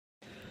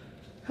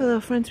Hello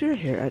friends, we're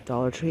here at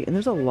Dollar Tree and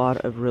there's a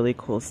lot of really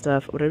cool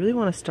stuff. What I really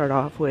want to start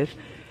off with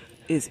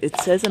is it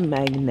says a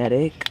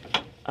magnetic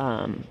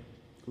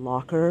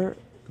locker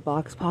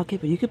box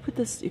pocket, but you could put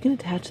this, you can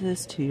attach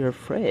this to your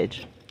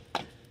fridge.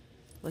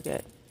 Look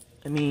at,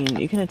 I mean,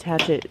 you can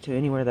attach it to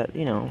anywhere that,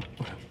 you know,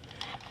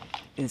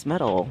 is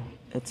metal.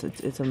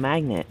 It's a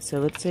magnet. So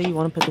let's say you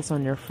want to put this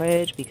on your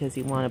fridge because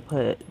you want to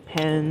put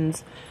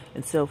pens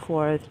and so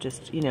forth,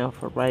 just, you know,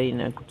 for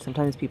writing.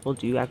 Sometimes people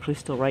do actually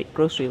still write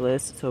grocery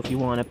lists. So if you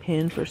want a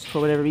pin for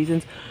whatever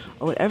reasons,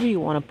 or whatever you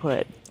want to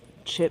put,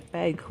 chip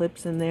bag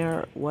clips in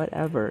there,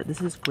 whatever.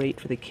 This is great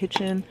for the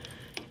kitchen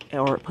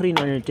or putting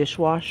on your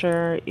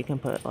dishwasher. You can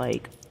put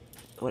like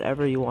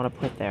whatever you want to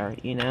put there,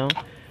 you know.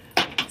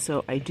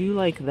 So I do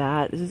like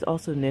that. This is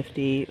also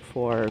nifty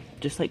for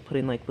just like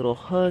putting like little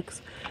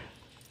hooks.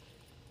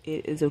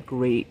 It is a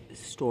great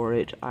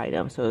storage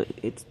item. So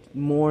it's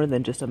more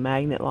than just a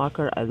magnet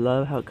locker. I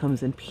love how it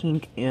comes in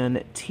pink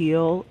and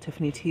teal,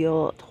 Tiffany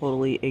teal.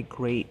 Totally a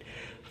great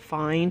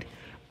find.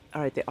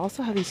 All right, they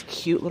also have these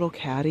cute little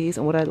caddies,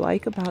 and what I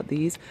like about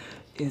these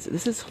is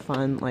this is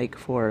fun like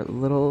for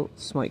little,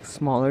 like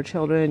smaller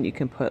children. You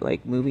can put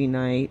like movie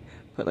night,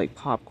 put like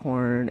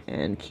popcorn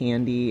and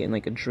candy and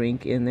like a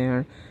drink in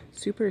there.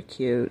 Super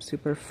cute,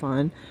 super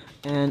fun.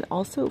 And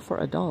also for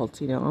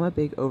adults, you know, I'm a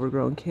big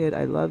overgrown kid.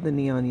 I love the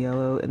neon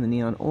yellow and the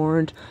neon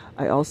orange.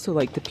 I also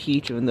like the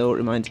peach, even though it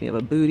reminds me of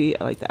a booty.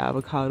 I like the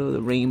avocado,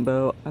 the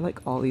rainbow. I like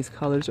all these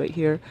colors right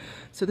here.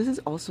 So this is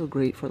also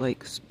great for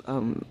like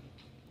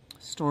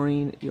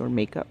storing your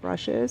makeup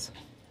brushes.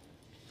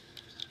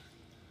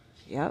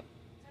 Yep.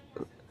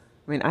 I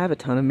mean, I have a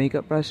ton of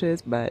makeup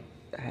brushes, but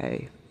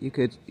hey, you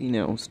could, you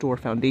know, store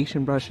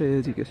foundation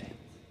brushes. You could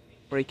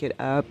break it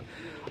up.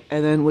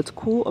 And then what's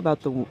cool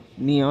about the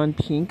neon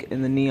pink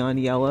and the neon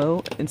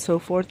yellow and so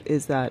forth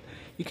is that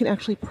you can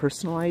actually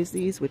personalize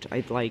these, which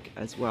I'd like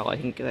as well. I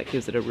think that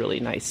gives it a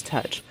really nice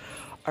touch.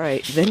 All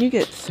right, then you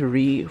get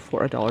 3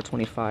 for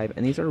 $1.25,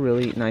 and these are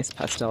really nice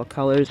pastel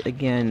colors.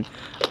 Again,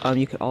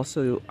 you could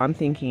also, I'm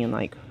thinking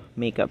like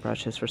makeup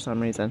brushes for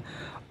some reason,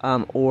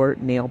 or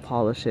nail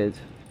polishes.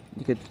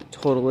 You could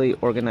totally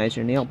organize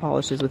your nail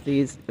polishes with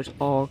these. There's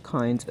all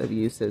kinds of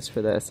uses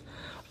for this.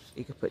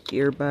 You could put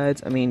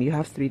earbuds. I mean, you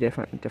have 3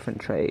 different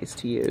trays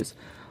to use.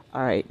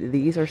 All right,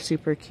 these are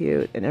super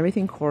cute, and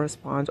everything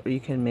corresponds, or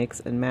you can mix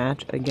and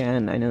match.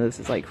 Again, I know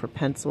this is like for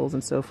pencils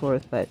and so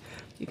forth, but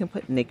you can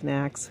put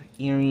knickknacks,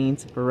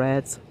 earrings,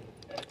 barrettes,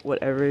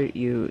 whatever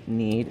you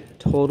need.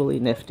 Totally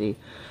nifty.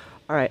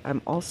 All right,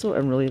 I'm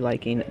really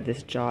liking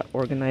this jot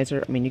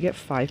organizer. I mean, you get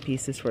 5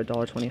 pieces for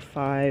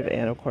 $1.25,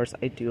 and of course,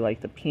 I do like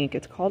the pink.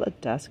 It's called a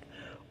desk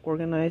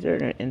organizer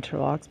and it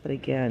interlocks, but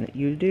again,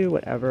 you do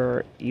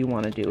whatever you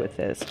want to do with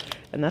this,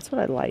 and that's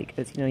what I like.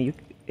 Is, you know,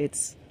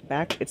 it's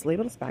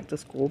labeled as back to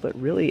school, but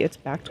really it's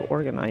back to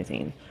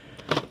organizing.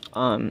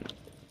 So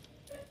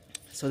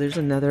there's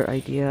another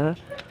idea.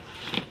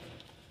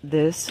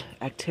 This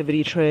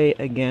activity tray,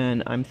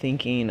 again, I'm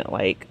thinking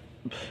like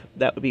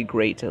that would be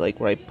great to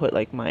like where I put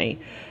like my,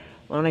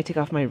 when I take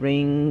off my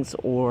rings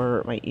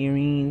or my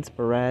earrings,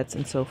 barrettes,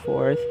 and so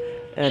forth.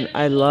 And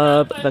I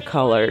love the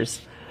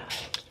colors.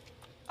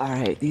 All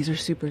right, these are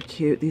super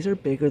cute. These are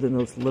bigger than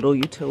those little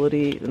than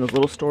those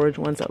little storage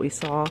ones that we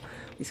saw.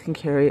 These can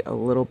carry a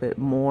little bit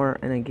more,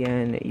 and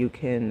again, you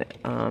can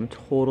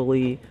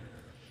totally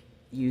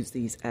use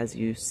these as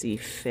you see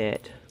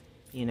fit.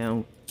 You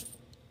know,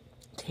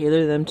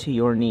 tailor them to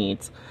your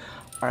needs.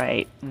 All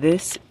right,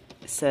 this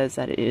says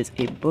that it is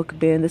a book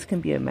bin. This can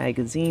be a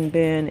magazine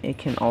bin. It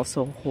can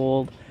also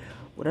hold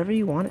whatever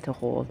you want it to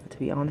hold, to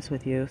be honest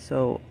with you.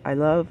 So I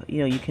love, you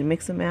know, you can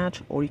mix and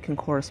match or you can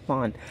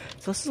correspond.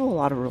 So this is a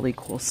lot of really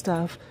cool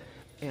stuff.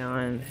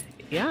 And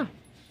yeah,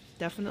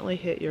 definitely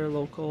hit your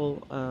local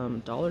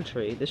Dollar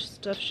Tree. This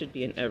stuff should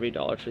be in every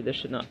Dollar Tree. This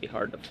should not be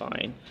hard to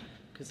find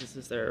because this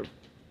is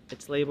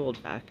it's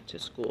labeled back to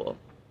school.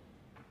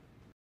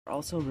 They're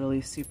also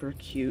really super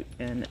cute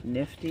and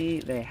nifty.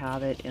 They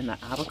have it in the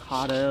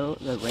avocado,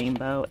 the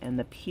rainbow, and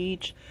the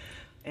peach.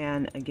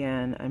 And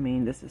again, I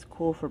mean, this is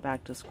cool for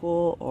back to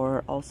school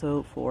or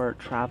also for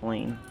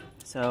traveling.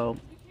 So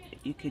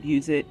you could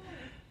use it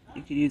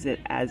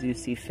as you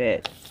see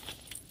fit.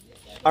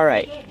 All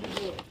right.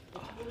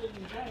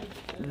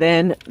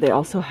 Then they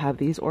also have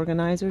these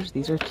organizers.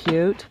 These are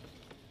cute.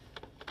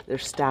 They're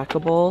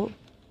stackable,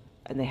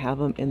 and they have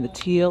them in the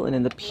teal and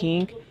in the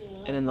pink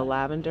and in the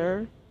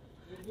lavender.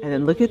 And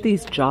then look at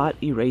these jot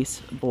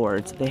erase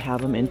boards. They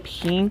have them in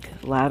pink,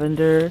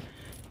 lavender,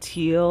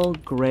 teal,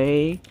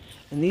 gray.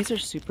 And these are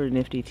super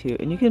nifty too.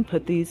 And you can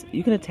put these,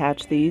 you can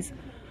attach these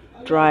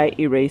dry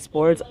erase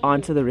boards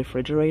onto the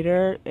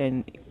refrigerator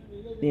and,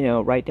 you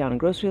know, write down a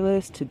grocery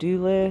list, to-do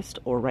list,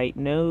 or write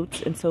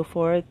notes and so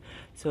forth.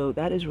 So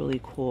that is really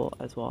cool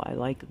as well. I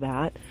like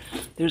that.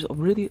 There's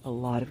really a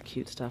lot of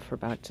cute stuff for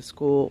back to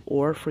school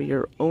or for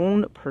your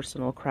own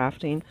personal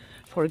crafting.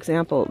 For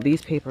example,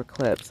 these paper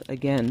clips.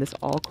 Again, this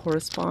all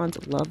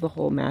corresponds. Love the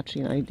whole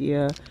matching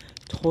idea.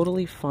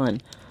 Totally fun.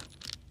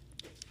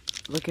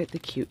 look at the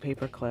cute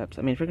paper clips.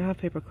 I mean, if you're gonna have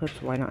paper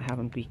clips, why not have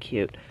them be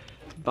cute?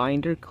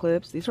 Binder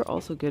clips. These are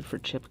also good for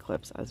chip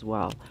clips as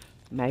well.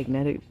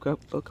 Magnetic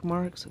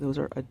bookmarks. Those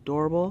are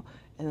adorable.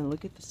 And then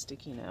look at the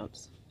sticky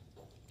notes.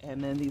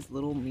 And then these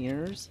little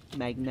mirrors,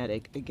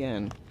 magnetic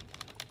again.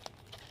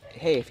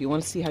 Hey, if you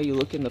want to see how you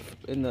look in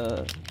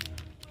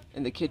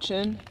the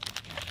kitchen,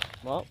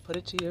 well, put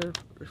it to your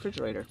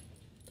refrigerator.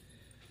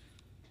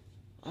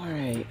 All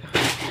right,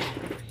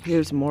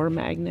 here's more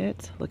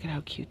magnets. Look at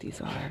how cute these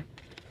are.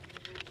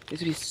 These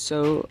would be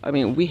so, I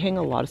mean, we hang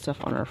a lot of stuff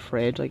on our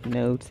fridge, like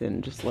notes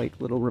and just like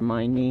little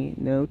remind me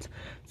notes.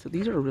 So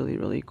these are really,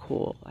 really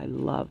cool. I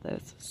love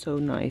this. So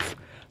nice.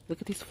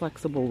 Look at these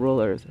flexible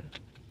rulers.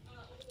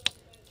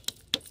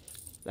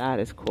 That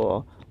is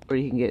cool. Or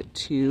you can get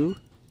two.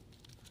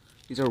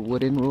 These are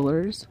wooden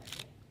rulers.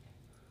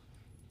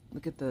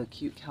 Look at the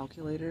cute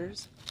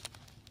calculators.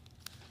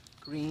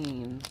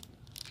 Green,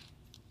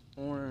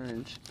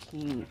 orange,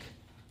 pink.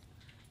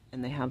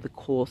 And they have the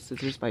cool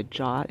scissors by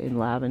Jot in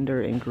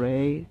lavender and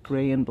gray,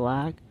 gray and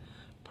black,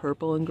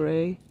 purple and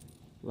gray,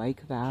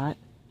 like that.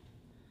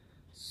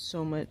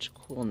 So much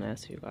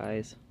coolness, you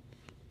guys.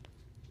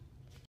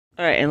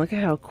 All right, and look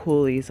at how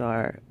cool these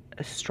are.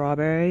 A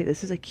strawberry.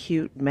 This is a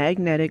cute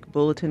magnetic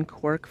bulletin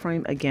cork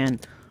frame, again,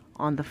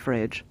 on the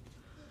fridge.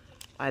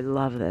 I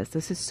love this.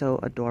 This is so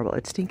adorable.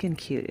 It's stinking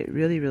cute. It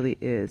really, really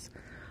is.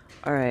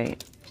 All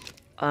right.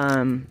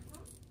 I'm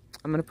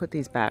going to put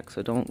these back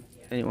so don't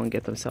anyone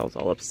get themselves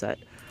all upset.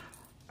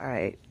 All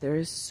right. There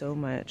is so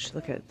much.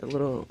 Look at the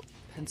little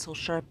pencil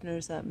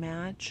sharpeners that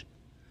match.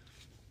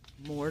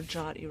 More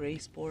Jot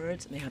erase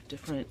boards. And they have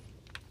different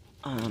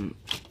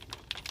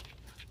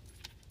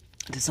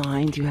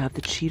designs. You have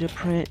the cheetah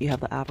print. You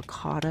have the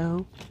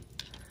avocado.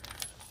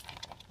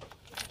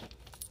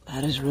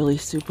 That is really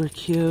super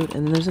cute.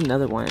 And then there's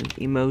another one,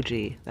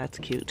 emoji. That's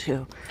cute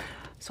too.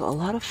 So a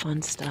lot of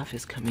fun stuff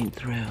is coming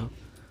through.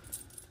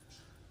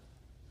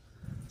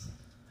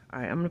 All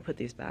right, I'm gonna put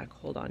these back.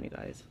 Hold on, you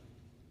guys.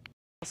 I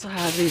also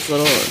have these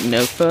little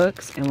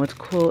notebooks, and what's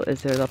cool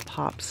is they're the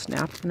Pop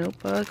Snap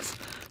notebooks,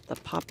 the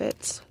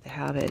Poppets. They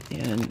have it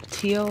in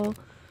teal,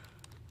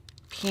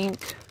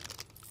 pink,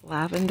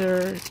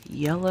 lavender,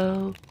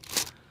 yellow,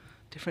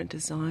 different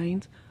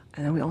designs.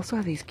 And then we also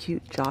have these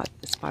cute Jot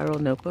spiral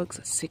notebooks,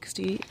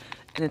 60,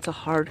 and it's a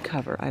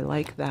hardcover. I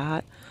like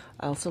that.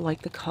 I also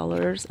like the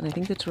colors, and I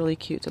think that's really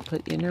cute to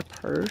put in your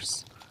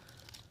purse.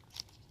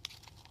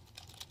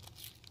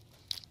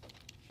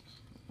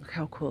 Look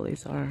how cool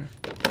these are.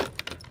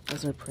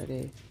 Those are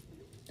pretty.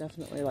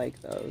 Definitely like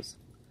those.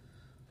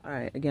 All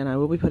right, again, I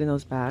will be putting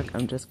those back.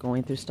 I'm just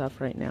going through stuff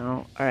right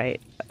now. All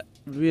right,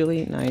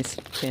 really nice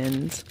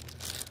pins.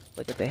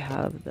 Look at, they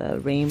have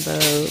the rainbow,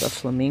 the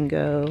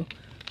flamingo,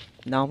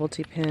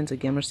 novelty pins.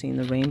 Again, we're seeing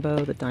the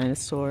rainbow, the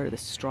dinosaur, the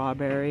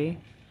strawberry,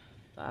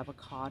 the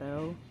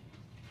avocado,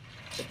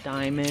 the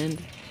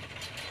diamond,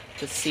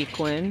 the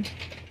sequin,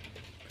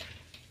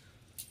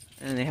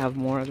 and they have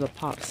more of the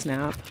Pop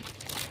Snap,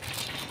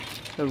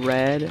 the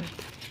red,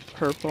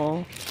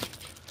 purple.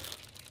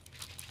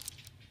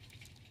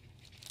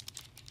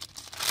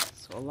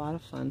 So a lot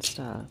of fun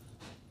stuff.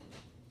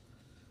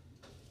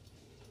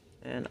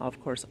 And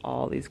of course,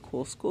 all these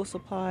cool school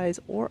supplies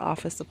or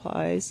office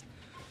supplies.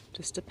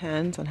 Just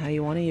depends on how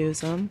you want to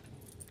use them.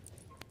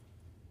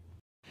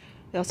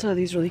 They also have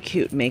these really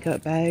cute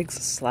makeup bags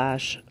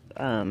slash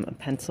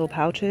pencil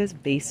pouches,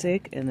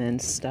 basic and then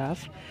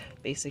stuff.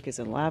 Basic is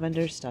in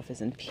lavender, stuff is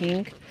in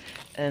pink.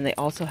 And they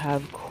also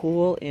have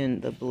cool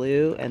in the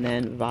blue and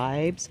then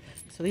vibes.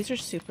 So these are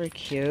super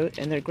cute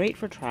and they're great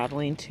for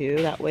traveling too.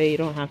 That way you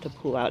don't have to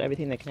pull out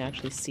everything, that can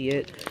actually see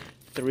it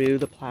through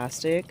the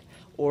plastic.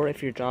 Or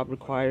if your job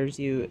requires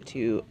you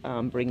to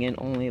bring in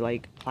only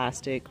like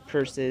plastic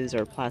purses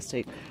or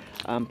plastic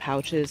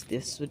pouches,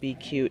 this would be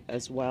cute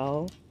as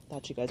well.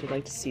 Thought you guys would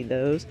like to see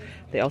those.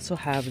 They also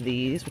have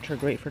these, which are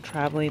great for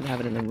traveling. They have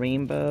it in the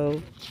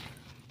rainbow,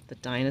 the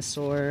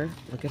dinosaur.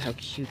 Look at how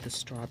cute the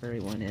strawberry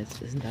one is.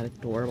 Isn't that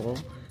adorable?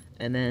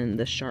 And then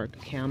the shark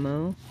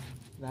camo.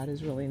 That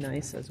is really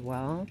nice as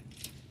well.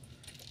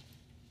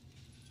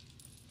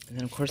 And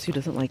then of course, who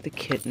doesn't like the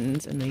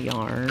kittens and the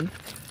yarn?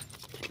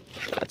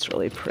 That's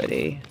really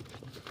pretty.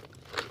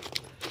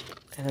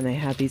 And then they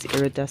have these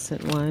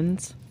iridescent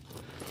ones.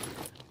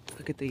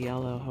 Look at the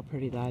yellow, how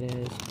pretty that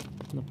is.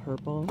 And the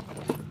purple.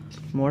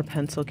 More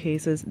pencil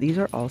cases. These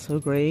are also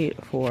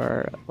great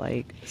for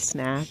like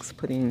snacks,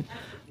 putting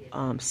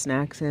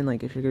snacks in,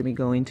 like if you're going to be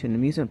going to an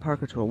amusement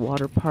park or to a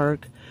water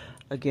park.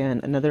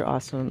 Again, another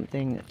awesome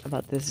thing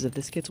about this is if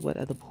this gets wet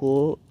at the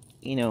pool,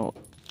 you know,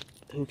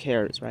 who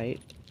cares, right?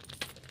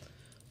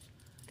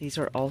 These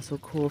are also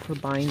cool for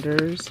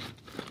binders.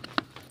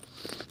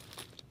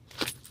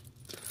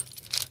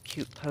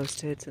 Cute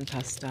post-its and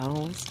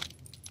pastels.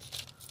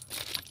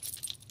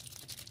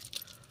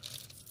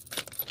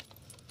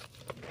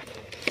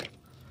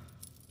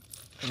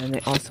 And then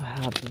they also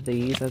have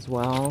these as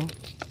well.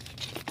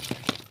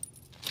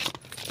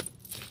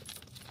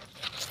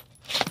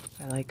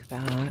 I like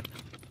that.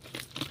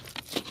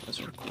 Those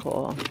are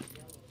cool.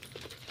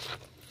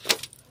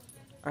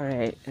 All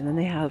right, and then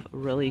they have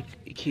really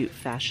cute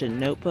fashion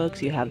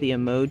notebooks. You have the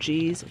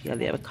emojis, you have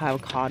the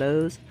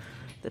avocados,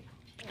 the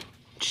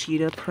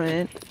cheetah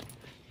print,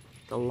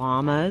 the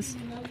llamas,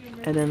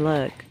 and then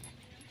look.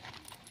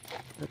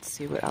 Let's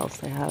see what else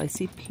they have. I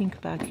see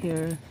pink back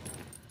here.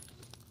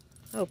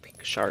 Oh,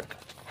 pink shark.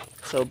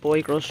 So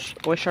boy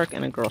shark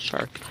and a girl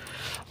shark.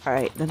 All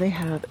right, then they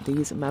have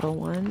these metal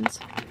ones.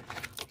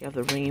 You have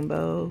the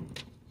rainbow,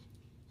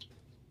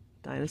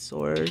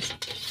 dinosaurs.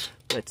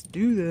 Let's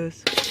do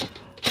this.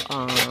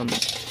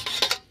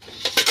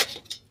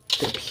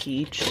 The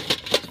peach,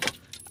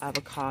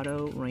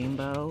 avocado,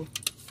 rainbow.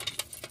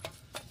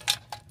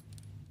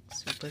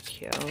 Super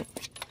cute.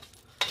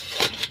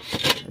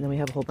 And then we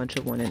have a whole bunch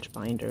of 1-inch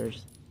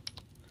binders.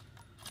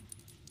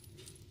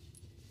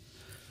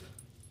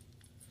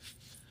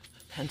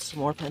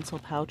 More pencil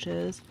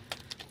pouches.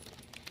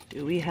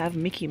 Do we have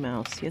Mickey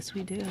Mouse? Yes,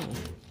 we do.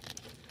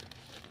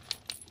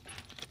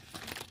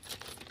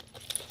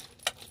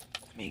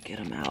 Let me get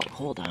them out.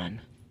 Hold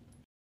on.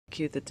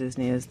 Cute that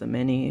Disney is the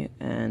Minnie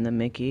and the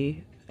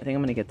Mickey. I think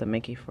I'm gonna get the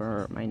Mickey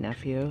for my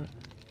nephew.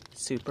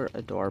 Super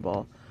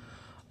adorable.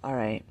 All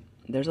right,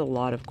 there's a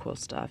lot of cool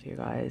stuff, you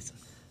guys.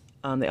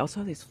 They also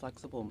have these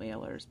flexible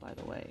mailers, by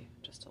the way,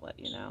 just to let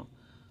you know.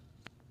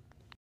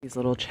 These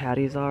little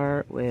chatties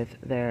are with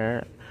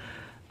their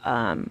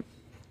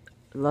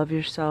Love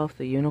Yourself,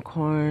 the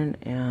unicorn,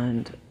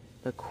 and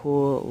the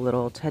cool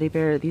little teddy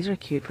bear. These are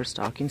cute for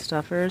stocking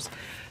stuffers.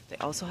 They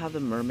also have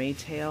the mermaid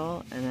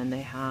tail, and then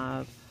they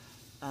have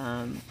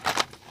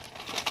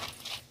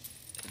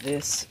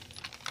this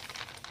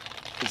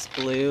is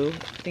blue.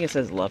 I think it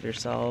says Love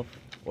Yourself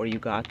or You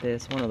Got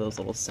This, one of those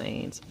little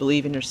sayings.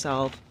 Believe in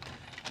yourself,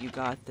 you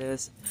got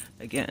this.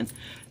 Again,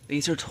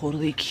 these are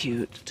totally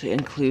cute to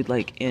include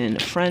like in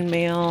friend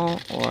mail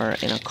or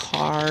in a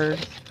card.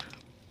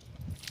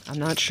 I'm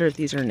not sure if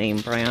these are name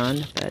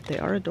brand, but they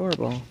are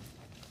adorable.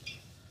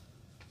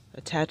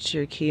 Attach to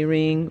your key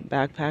ring,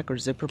 backpack, or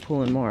zipper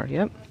pull and more.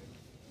 Yep,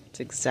 it's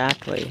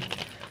exactly.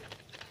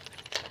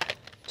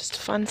 Just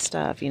fun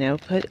stuff, you know,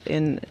 put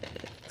in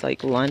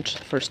like lunch,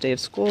 first day of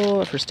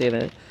school, or first day of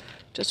a,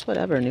 just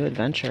whatever, new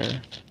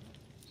adventure.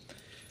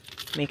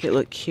 Make it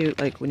look cute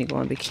like when you go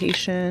on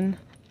vacation.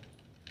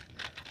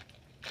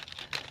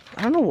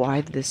 I don't know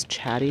why this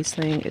chatties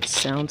thing, it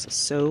sounds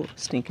so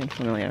stinking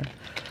familiar.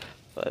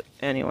 But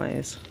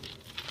anyways.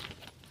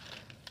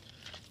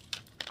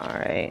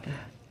 Alright.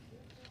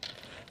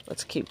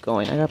 Let's keep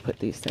going. I gotta put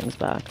these things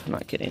back. I'm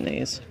not getting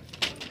these.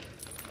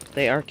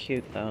 They are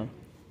cute though.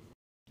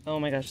 Oh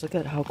my gosh, look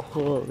at how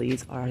cool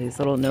these are. These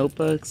little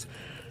notebooks.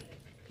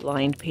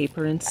 Lined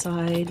paper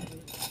inside.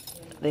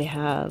 They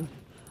have,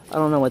 I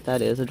don't know what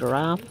that is, a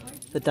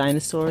giraffe, the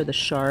dinosaur, the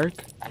shark.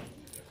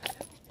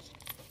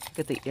 Look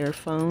at the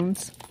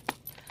earphones.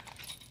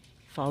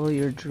 Follow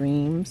your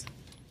dreams.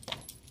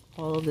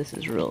 All of this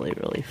is really,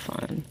 really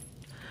fun.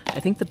 I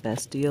think the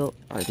best deal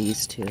are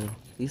these two.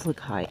 These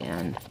look high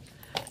end.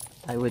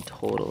 I would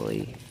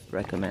totally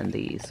recommend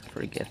these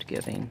for gift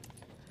giving.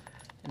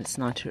 And it's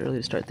not too early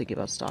to start thinking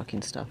about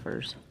stocking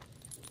stuffers.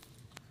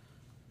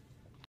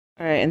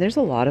 Alright, and there's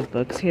a lot of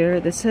books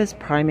here. This says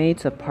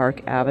Primates of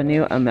Park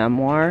Avenue, a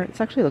memoir. This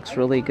actually looks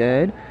really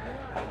good.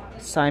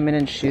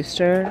 Simon &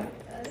 Schuster.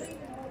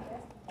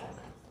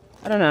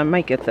 I don't know, I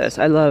might get this.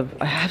 I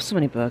have so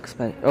many books,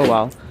 but oh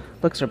well.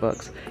 Books are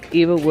books.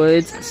 Eva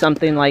Woods,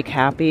 Something Like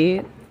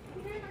Happy.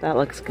 That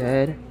looks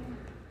good.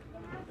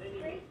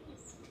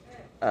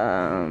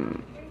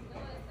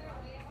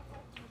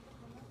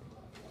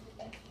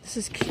 This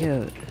is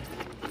cute.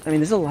 I mean,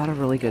 there's a lot of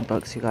really good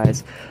books, you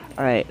guys.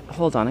 Alright,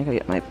 hold on, I gotta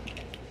get my...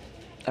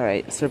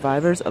 Alright,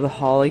 Survivors of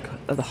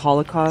the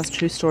Holocaust,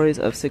 True Stories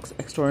of 6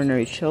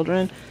 Extraordinary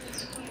Children.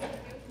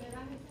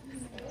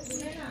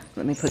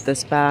 Let me put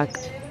this back.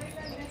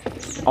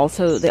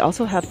 Also, they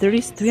also have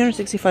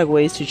 365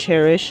 ways to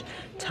cherish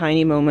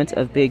tiny moments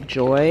of big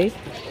joy.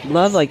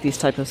 Love like these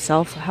type of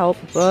self-help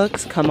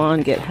books. Come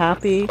on, get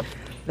happy.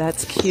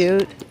 That's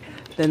cute.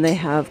 Then they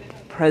have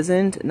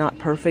Present, Not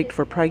Perfect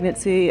for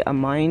Pregnancy, a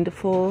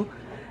mindfulness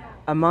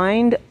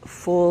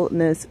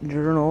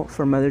journal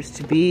for mothers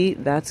to be.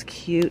 That's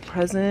cute.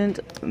 Present,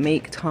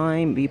 make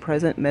time, be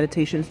present,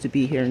 meditations to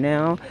be here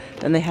now.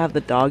 Then they have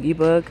the doggy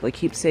book, the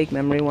keepsake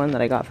memory one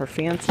that I got for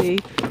Fancy.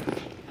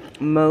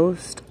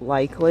 Most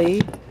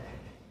Likely,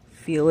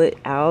 Feel It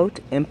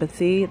Out,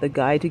 Empathy, the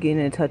guide to getting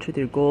in touch with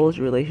your goals,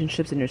 your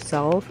relationships, and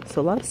yourself.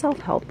 So a lot of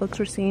self-help books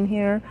we're seeing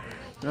here.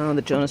 No,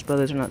 the Jonas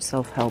Brothers are not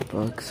self-help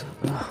books.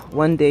 Ugh,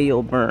 One Day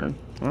You'll Burn.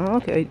 Oh,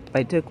 okay,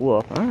 by Dick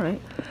Wolf. All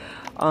right.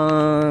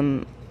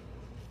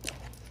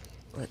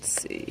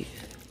 Let's see.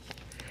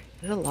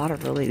 There's a lot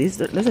of really,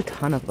 there's a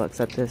ton of books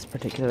at this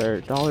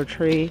particular Dollar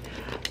Tree.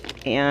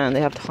 And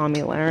they have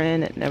Tommy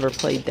Lahren, Never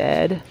Play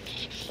Dead.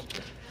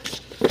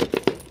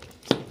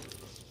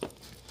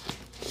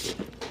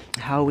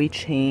 How We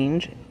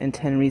Change and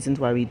 10 Reasons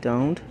Why We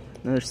Don't.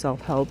 Another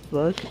self-help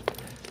book.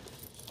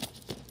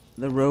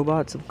 The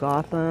Robots of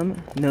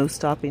Gotham. No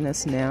Stopping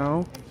Us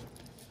Now.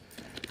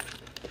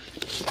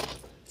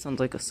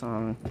 Sounds like a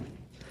song.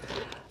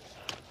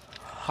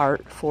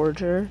 Heart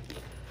Forger,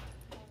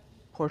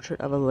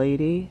 Portrait of a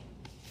Lady,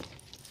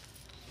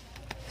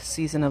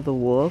 Season of the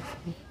Wolf,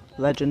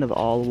 Legend of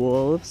All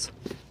Wolves.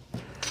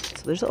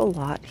 So there's a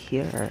lot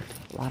here.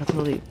 A lot of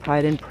really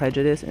Pride and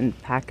Prejudice in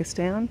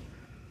Pakistan.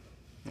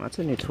 That's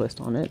a new twist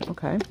on it.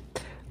 Okay.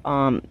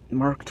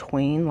 Mark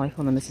Twain, Life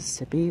on the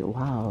Mississippi.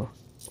 Wow.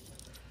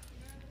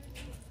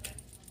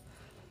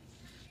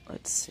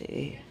 Let's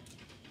see.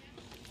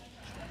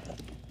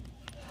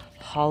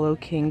 Hollow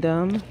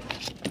Kingdom.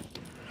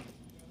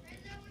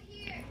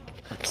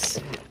 Let's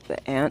see.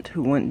 The Ant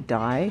Who Wouldn't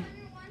Die.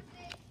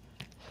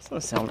 This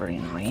doesn't sound very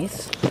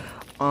nice.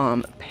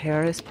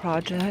 Paris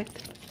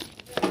Project.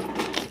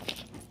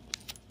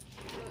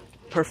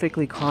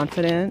 Perfectly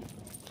Confident.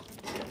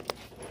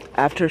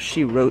 After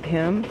She Wrote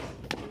Him.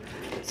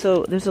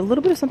 So there's a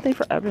little bit of something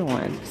for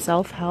everyone.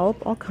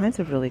 Self-help, all kinds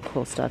of really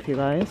cool stuff, you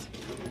guys.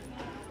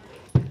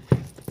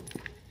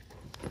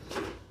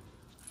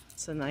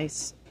 It's a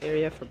nice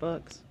area for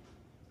books.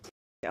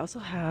 They also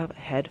have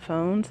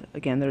headphones.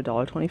 Again, they're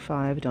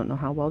 $1.25. Don't know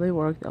how well they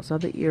work. They also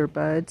have the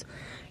earbuds.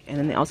 And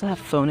then they also have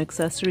phone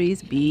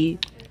accessories. Be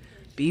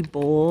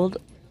bold.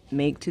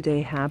 Make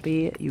today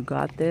happy. You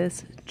got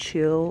this.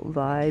 Chill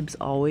vibes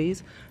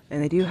always.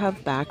 And they do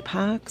have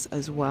backpacks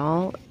as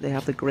well. They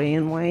have the gray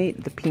and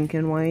white, the pink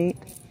and white.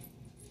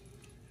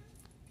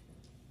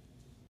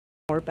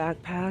 More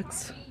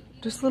backpacks.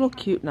 Just little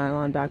cute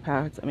nylon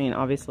backpacks. I mean,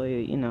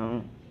 obviously, you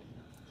know,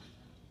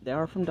 they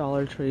are from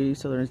Dollar Tree,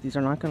 so these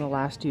are not going to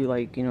last you,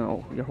 like, you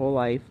know, your whole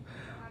life.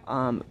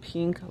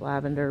 Pink,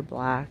 lavender,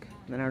 black.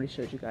 And then I already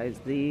showed you guys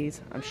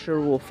these. I'm sure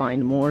we'll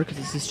find more because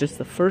this is just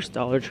the first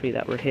Dollar Tree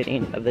that we're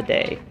hitting of the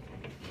day.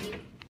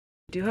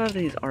 I do have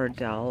these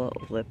Ardell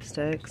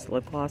lipsticks,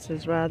 lip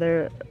glosses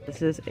rather.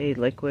 This is a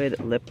liquid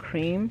lip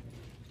cream.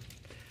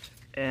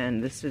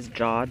 And this is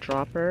Jaw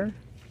Dropper,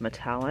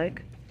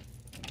 metallic.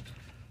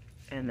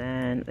 And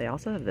then they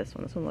also have this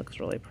one. This one looks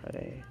really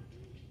pretty.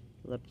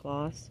 Lip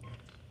gloss.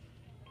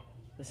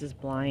 This is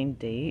Blind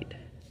Date.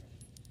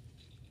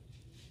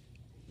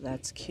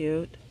 That's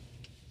cute.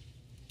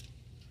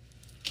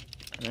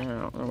 And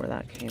I don't know where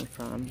that came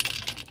from.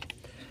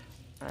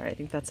 Alright, I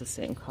think that's the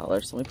same color,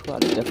 so let me pull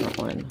out a different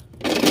one.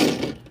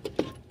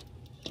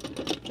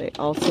 They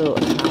also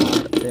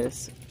have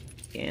this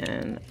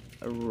in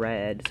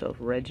red, so if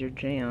red's your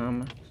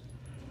jam,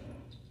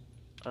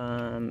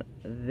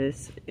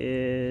 this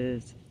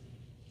is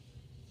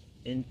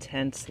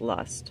Intense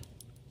Lust.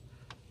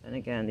 And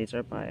again, these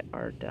are by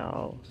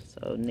Ardell,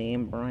 so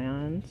name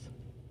brands.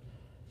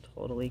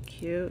 Totally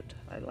cute.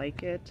 I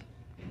like it.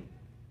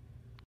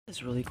 This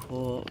is really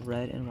cool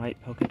red and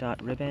white polka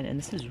dot ribbon, and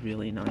this is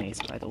really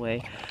nice, by the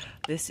way.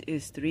 This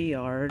is 3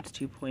 yards,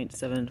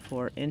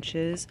 2.74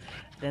 inches.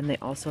 Then they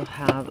also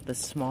have the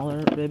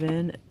smaller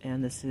ribbon,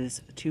 and this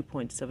is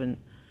 2.7.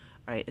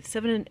 All right, it's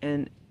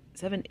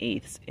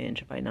 7/8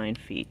 inch by 9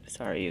 feet.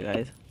 Sorry, you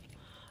guys.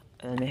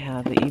 And they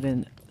have the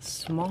even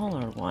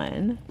smaller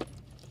one,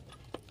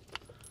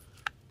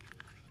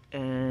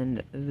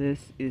 and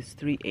this is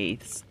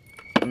 3/8.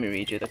 Let me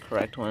read you the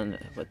correct one.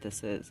 What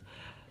this is.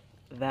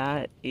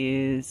 That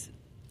is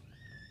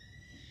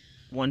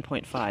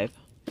 1.5.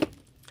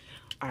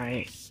 All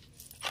right.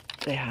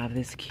 They have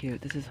this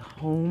cute. This is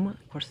home.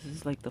 Of course, this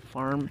is like the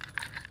farm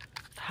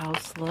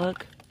house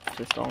look.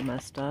 Just all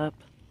messed up.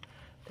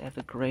 They have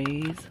the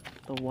grays,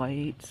 the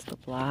whites, the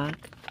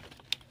black.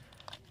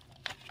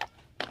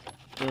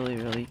 Really,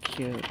 really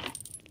cute.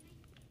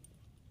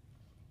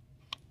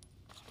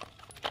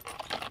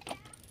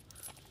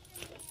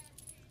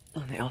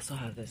 And they also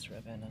have this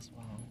ribbon as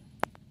well.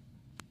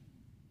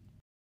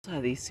 Also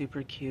have these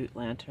super cute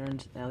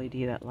lanterns,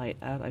 LED that light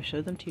up. I've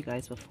showed them to you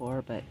guys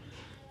before, but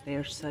they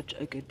are such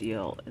a good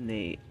deal, and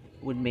they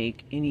would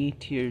make any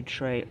tiered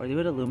tray, or they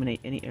would illuminate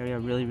any area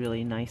really,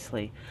 really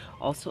nicely.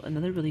 Also,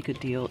 another really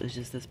good deal is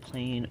just this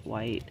plain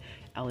white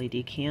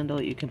LED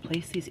candle. You can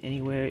place these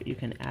anywhere. You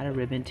can add a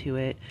ribbon to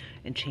it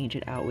and change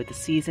it out with the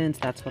seasons.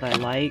 That's what I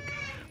like.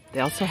 They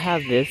also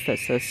have this that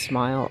says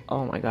smile.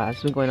 Oh my gosh,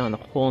 it's been going on the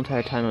whole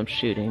entire time I'm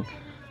shooting.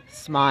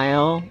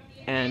 Smile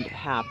and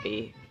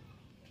happy.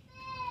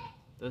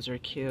 Those are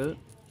cute.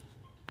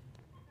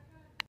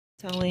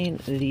 Selling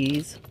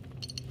these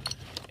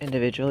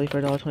individually for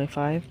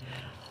 $1.25.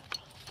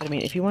 But I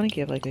mean, if you want to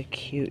give like a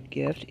cute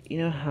gift, you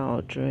know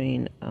how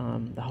during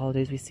the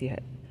holidays we see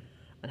it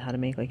on how to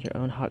make like your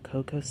own hot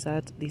cocoa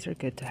sets. These are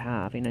good to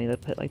have. You know, they'll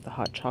put like the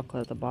hot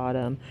chocolate at the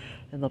bottom,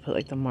 and they'll put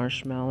like the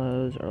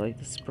marshmallows or like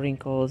the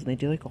sprinkles, and they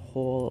do like a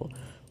whole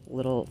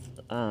little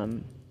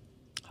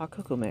hot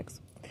cocoa mix.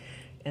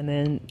 And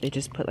then they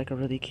just put like a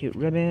really cute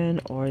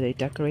ribbon, or they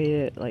decorate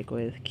it like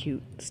with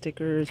cute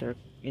stickers or,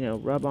 you know,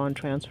 rub-on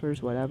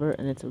transfers, whatever.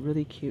 And it's a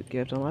really cute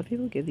gift. And a lot of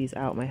people give these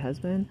out. My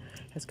husband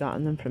has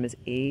gotten them from his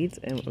aides,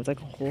 and it was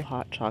like a whole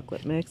hot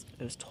chocolate mix.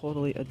 It was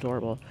totally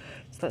adorable.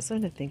 So that's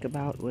something to think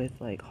about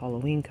with like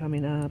Halloween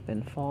coming up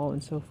and fall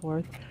and so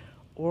forth.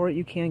 Or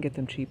you can get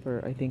them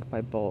cheaper, I think,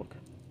 by bulk.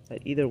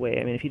 But either way,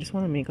 I mean, if you just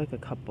want to make like a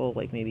couple,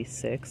 like maybe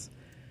 6,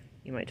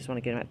 you might just want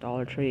to get them at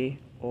Dollar Tree.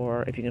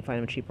 or if you can find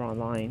them cheaper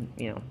online,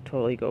 you know,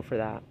 totally go for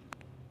that.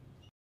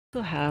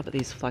 Also have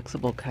these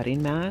flexible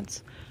cutting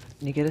mats,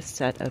 and you get a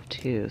set of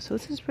 2. So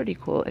this is pretty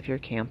cool if you're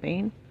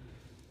camping,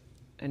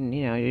 and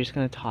you know, you're just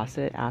going to toss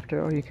it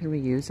after, or you can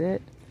reuse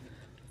it,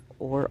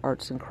 or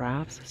arts and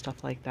crafts,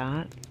 stuff like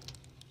that.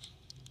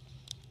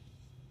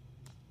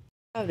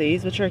 I have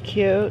these, which are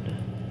cute.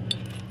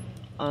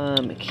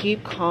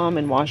 Keep calm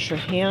and wash your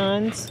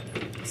hands.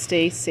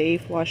 Stay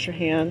safe, wash your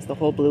hands. The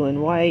whole blue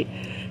and white.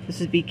 This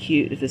would be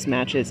cute if this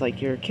matches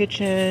like your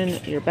kitchen,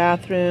 your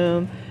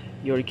bathroom,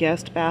 your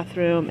guest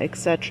bathroom,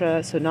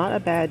 etc. So not a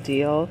bad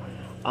deal.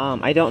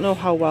 I don't know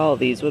how well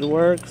these would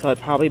work, so I'd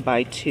probably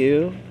buy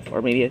 2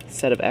 or maybe a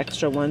set of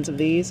extra ones of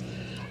these.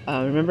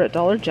 Remember at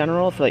Dollar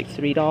General for like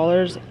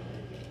 $3,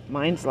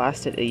 mine's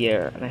lasted a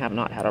year and I have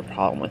not had a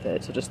problem with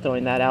it. So just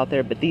throwing that out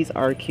there, but these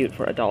are cute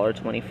for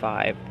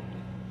 $1.25.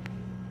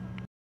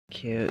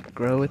 Cute.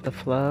 Grow with the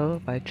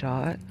Flow by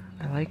Jot.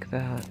 I like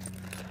that.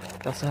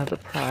 They also have the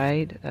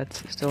Pride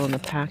that's still in the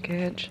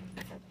package.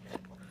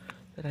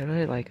 But I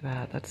really like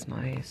that. That's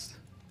nice.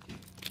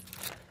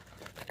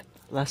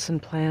 Lesson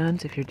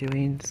plans if you're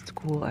doing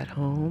school at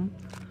home.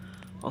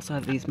 Also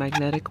have these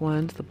magnetic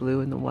ones, the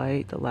blue and the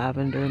white, the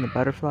lavender and the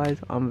butterflies.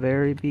 I'm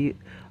very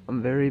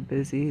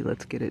busy.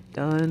 Let's get it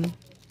done.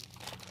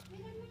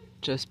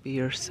 Just be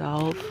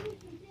yourself.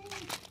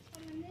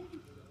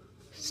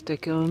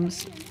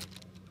 Stick'ems.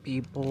 Be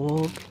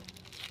bold.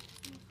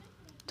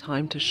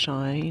 Time to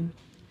shine.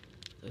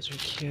 Those are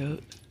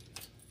cute.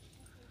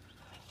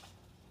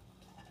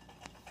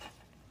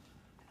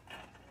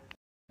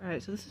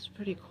 Alright, so this is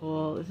pretty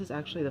cool. This is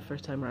actually the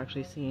first time we're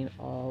actually seeing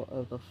all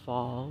of the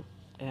fall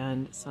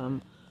and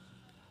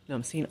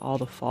I'm seeing all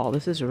the fall.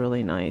 This is a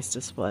really nice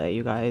display,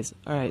 you guys.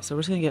 Alright, so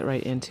we're just going to get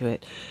right into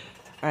it.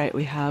 Alright,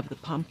 we have the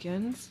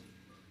pumpkins,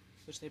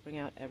 which they bring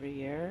out every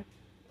year.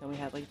 Then we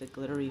have like the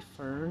glittery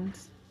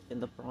ferns in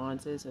the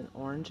bronzes and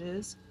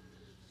oranges.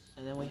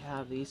 And then we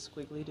have these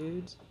squiggly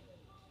dudes.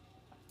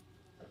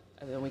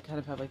 And then we kind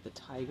of have like the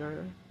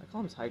tiger. I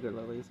call them tiger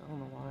lilies. I don't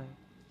know why.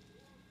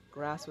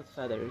 Grass with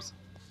feathers.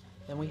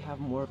 Then we have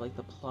more of like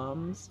the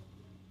plums.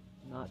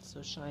 Not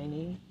so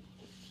shiny.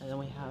 And then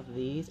we have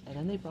these. And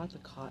then they brought the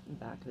cotton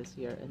back this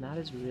year. And that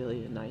is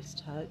really a nice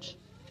touch.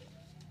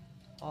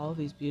 All of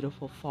these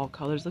beautiful fall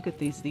colors. Look at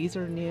these. These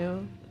are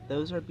new.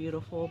 Those are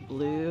beautiful.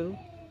 Blue.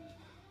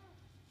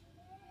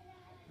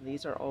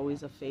 These are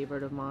always a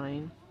favorite of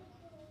mine.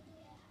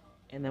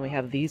 And then we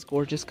have these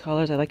gorgeous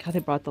colors. I like how they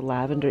brought the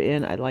lavender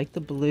in. I like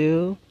the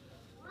blue.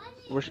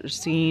 We're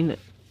seeing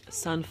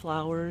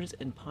sunflowers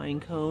and pine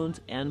cones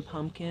and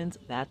pumpkins.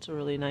 That's a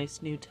really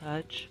nice new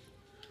touch.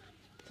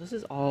 This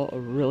is all a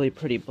really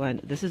pretty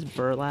blend. This is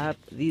burlap.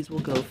 These will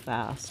go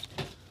fast.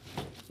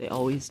 They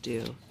always do.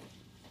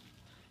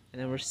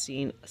 And then we're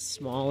seeing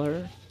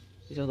smaller.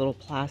 These are little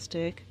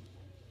plastic.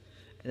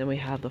 And then we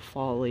have the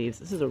fall leaves.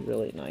 This is a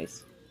really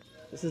nice.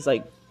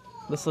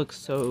 This looks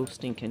so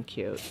stinking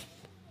cute.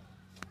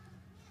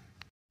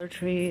 Dollar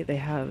Tree, they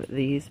have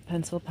these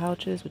pencil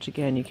pouches, which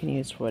again, you can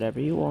use for whatever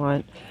you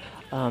want.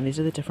 These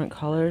are the different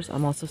colors.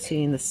 I'm also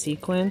seeing the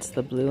sequins,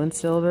 the blue and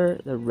silver,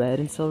 the red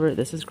and silver.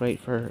 This is great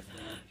for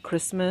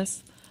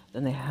Christmas.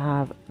 Then they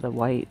have the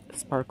white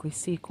sparkly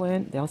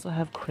sequin. They also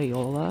have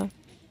Crayola.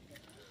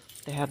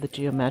 They have the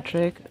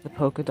geometric, the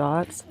polka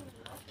dots.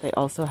 They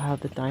also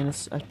have the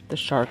dinosaur, the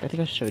shark. I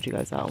think I showed you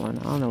guys that one.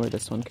 I don't know where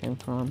this one came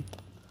from.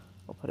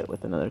 I'll put it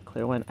with another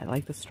clear one. I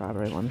like the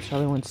strawberry one. The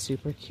strawberry one's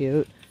super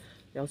cute.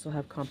 They also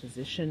have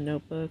composition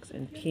notebooks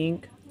in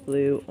pink,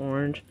 blue,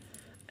 orange,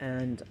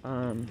 and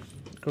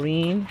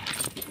green,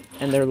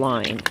 and they're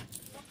lined.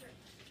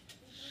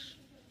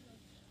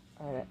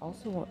 Alright,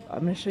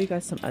 I'm going to show you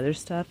guys some other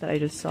stuff that I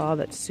just saw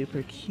that's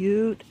super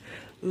cute.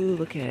 Ooh,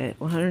 look at it.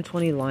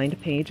 120 lined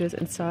pages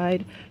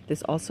inside.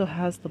 This also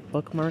has the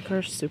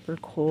bookmarker. Super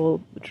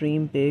cool.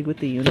 Dream big with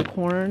the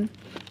unicorn.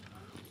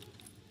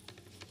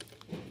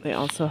 They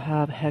also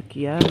have Heck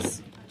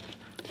Yes.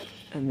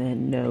 And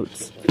then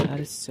notes. That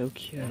is so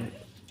cute.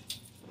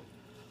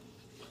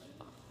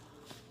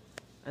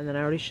 And then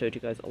I already showed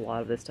you guys a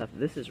lot of this stuff.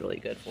 This is really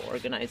good for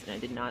organizing. I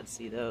did not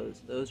see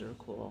those. Those are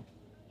cool.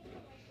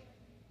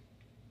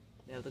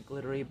 They have the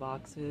glittery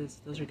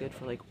boxes. Those are good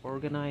for like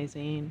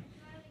organizing.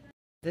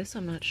 This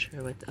I'm not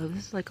sure what. Oh,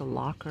 this is like a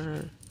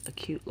locker, a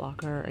cute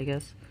locker, I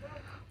guess.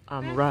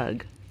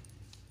 Rug.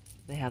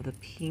 They have the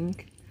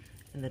pink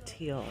and the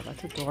teal.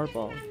 That's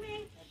adorable.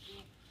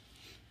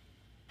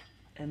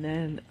 And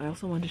then I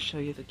also wanted to show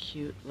you the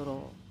cute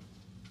little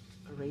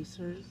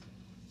erasers.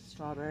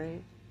 Strawberry,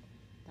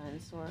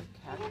 dinosaur,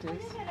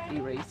 cactus,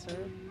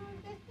 eraser.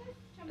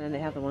 And then they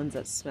have the ones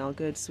that smell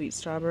good. Sweet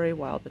strawberry,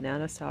 wild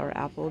banana, sour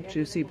apple,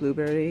 juicy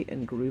blueberry,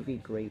 and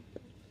groovy grape.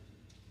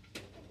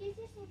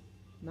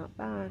 Not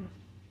bad.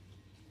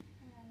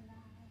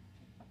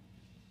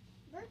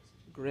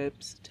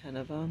 Grips, 10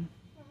 of them.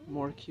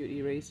 More cute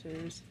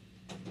erasers.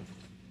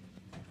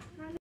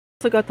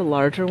 Also got the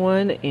larger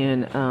one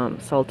in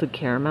salted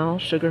caramel,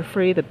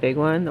 sugar-free, the big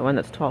one, the one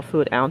that's 12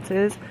 fluid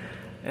ounces.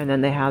 And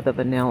then they have the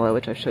vanilla,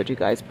 which I showed you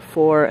guys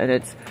before.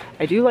 And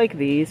I do like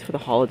these for the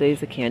holidays,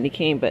 the candy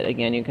cane, but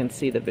again, you can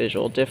see the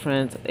visual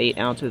difference, 8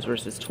 ounces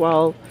versus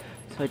 12.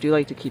 So I do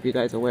like to keep you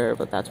guys aware of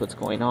that that's what's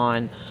going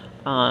on.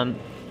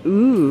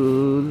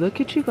 Ooh,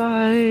 look at you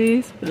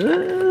guys.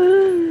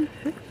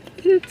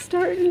 It's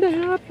starting to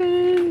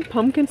happen.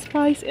 Pumpkin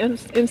spice,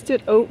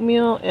 instant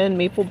oatmeal, and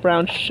maple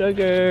brown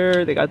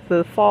sugar. They got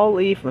the fall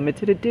leaf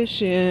limited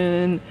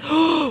edition.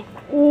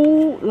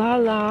 Ooh la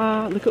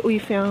la, look what we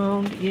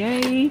found.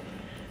 Yay.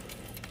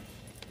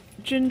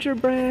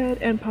 Gingerbread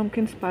and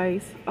pumpkin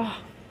spice. Oh,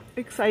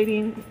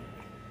 exciting,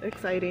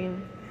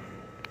 exciting.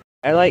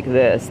 I like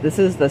this. This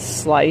is the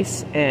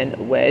slice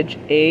and wedge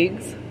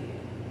eggs.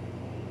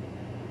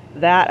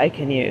 That I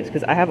can use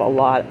because I have a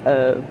lot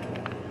of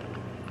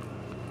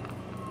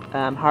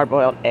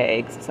hard-boiled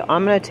eggs. So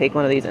I'm going to take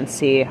one of these and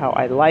see how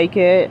I like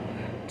it.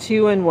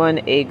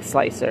 2-in-1 egg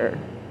slicer.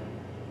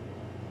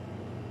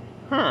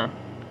 Huh.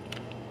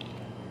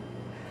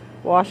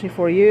 Wash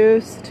before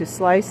use. To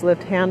slice,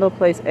 lift handle,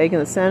 place egg in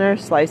the center,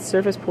 slice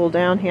surface, pull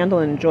down handle,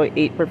 and enjoy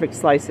 8 perfect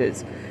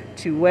slices.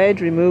 To wedge,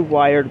 remove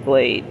wired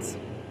blades.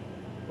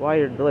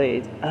 Wired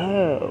blades.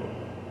 Oh.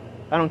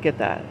 I don't get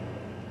that.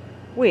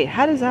 Wait,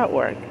 how does that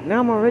work? Now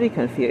I'm already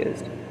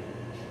confused.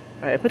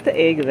 Alright, I put the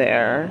egg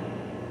there.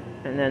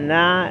 And then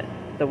that,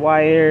 the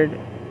wired.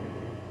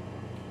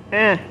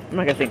 I'm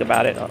not gonna think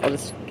about it. I'll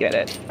just get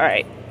it.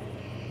 Alright.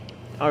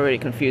 Already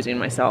confusing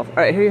myself.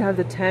 Alright, here you have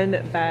the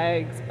 10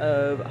 bags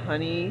of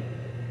honey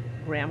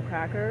graham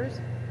crackers.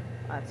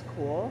 That's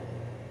cool.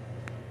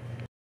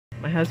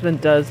 My husband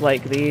does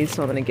like these,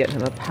 so I'm gonna get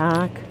him a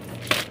pack.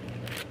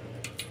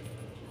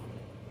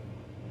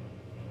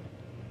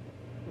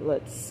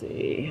 Let's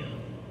see.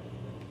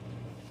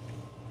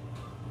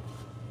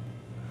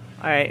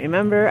 Alright,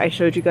 remember I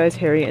showed you guys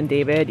Harry and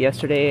David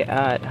yesterday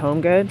at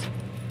Home Goods?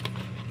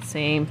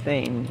 Same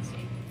things.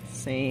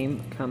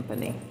 Same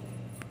company.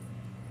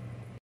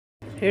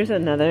 Here's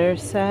another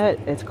set.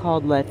 It's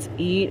called Let's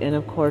Eat, and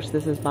of course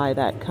this is by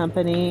that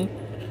company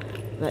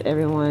that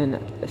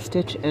everyone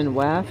stitch and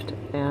weft,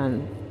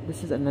 and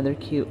this is another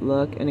cute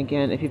look. And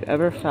again, if you've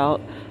ever felt,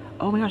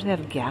 oh my gosh, they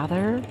have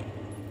Gather.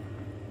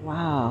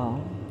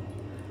 Wow.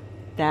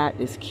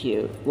 That is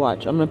cute.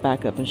 Watch, I'm gonna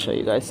back up and show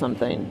you guys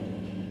something.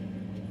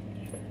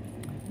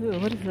 Ooh,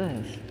 what is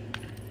this?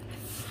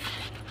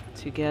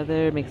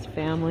 Together makes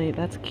family.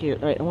 That's cute.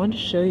 Alright, I wanted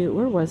to show you,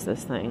 where was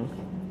this thing?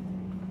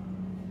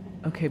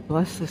 Okay,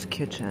 bless this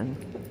kitchen.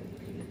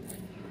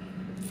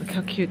 Look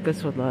how cute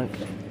this would look.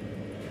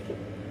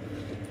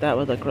 That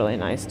would look really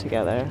nice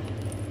together.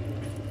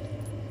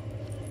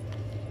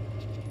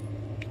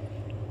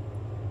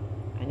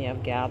 And you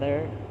have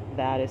Gather.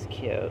 That is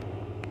cute.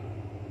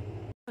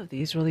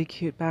 These really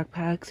cute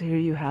backpacks. Here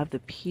you have the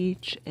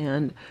peach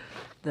and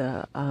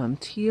the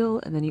teal,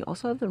 and then you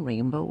also have the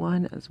rainbow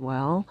one as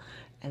well,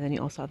 and then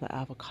you also have the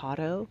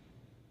avocado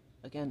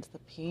against the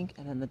pink,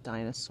 and then the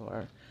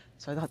dinosaur.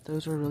 So I thought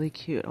those were really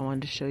cute. I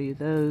wanted to show you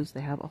those. They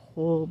have a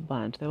whole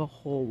bunch. They have a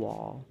whole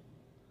wall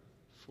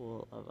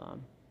full of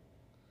them.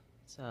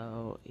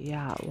 So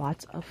yeah,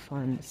 lots of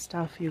fun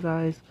stuff, you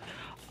guys.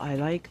 I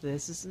like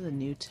this. This is a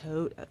new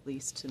tote, at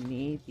least to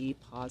me. Be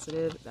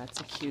positive.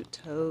 That's a cute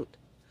tote.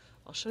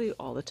 I'll show you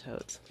all the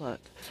totes. Look.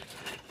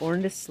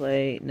 Born to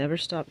slay, never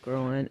stop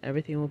growing,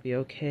 everything will be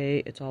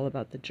okay. It's all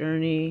about the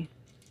journey.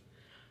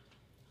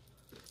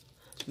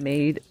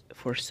 Made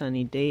for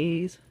sunny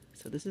days.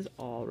 So this is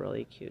all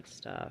really cute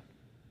stuff.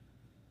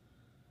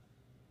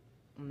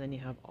 And then you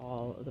have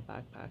all of the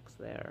backpacks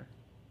there.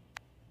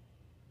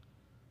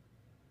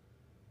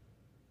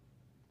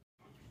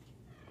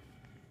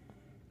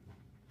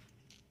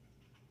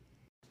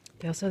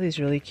 They also have these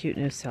really cute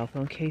new cell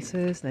phone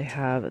cases. They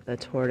have the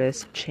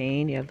tortoise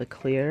chain, you have the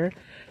clear,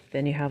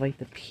 then you have like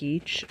the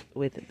peach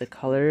with the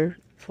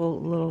colorful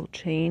little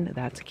chain.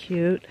 That's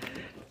cute.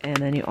 And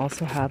then you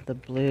also have the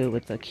blue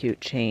with the cute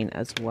chain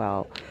as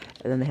well.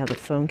 And then they have the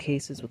phone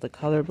cases with the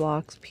color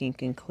blocks,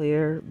 pink and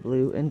clear,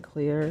 blue and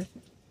clear.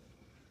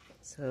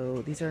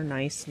 So these are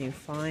nice new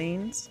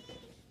finds.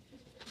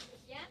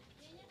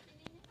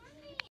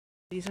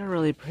 These are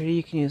really pretty.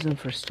 You can use them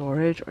for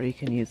storage or you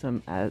can use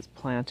them as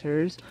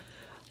planters.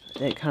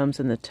 It comes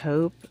in the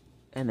taupe,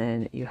 and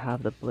then you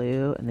have the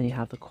blue, and then you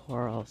have the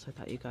coral. So I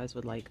thought you guys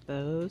would like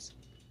those.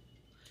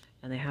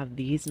 And they have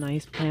these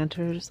nice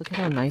planters. Look at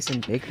how nice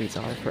and big these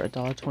are for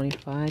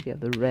 $1.25. You have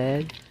the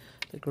red,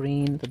 the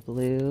green, the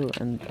blue,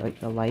 and like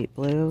the light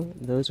blue.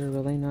 Those are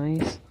really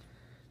nice.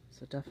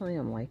 So definitely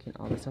I'm liking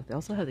all this stuff. They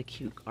also have the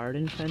cute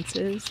garden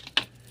fences.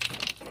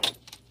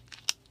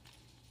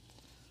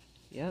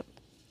 Yep.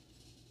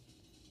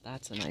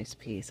 That's a nice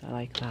piece. I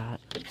like that.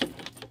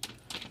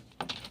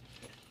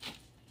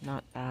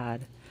 Not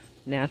bad.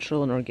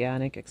 Natural and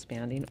organic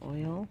expanding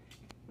oil.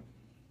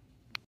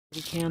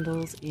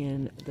 Candles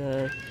in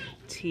the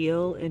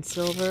teal and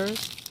silver,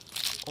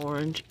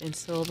 orange and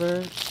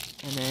silver,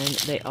 and then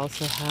they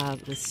also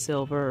have the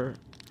silver,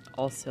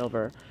 all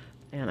silver.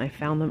 And I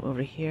found them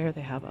over here.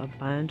 They have a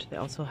bunch. They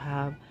also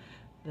have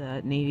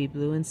the navy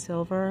blue and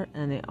silver,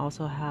 and they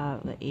also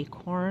have the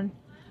acorn.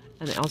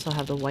 And they also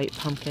have the white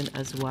pumpkin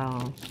as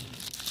well.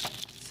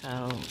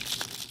 So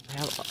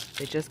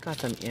they just got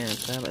them in,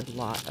 so I have a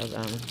lot of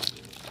them.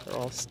 They're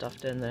all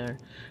stuffed in there.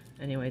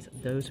 Anyways,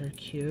 those are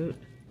cute.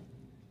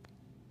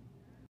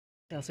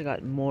 They also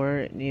got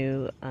more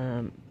new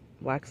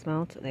wax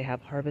melts. They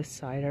have harvest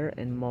cider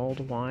and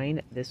mulled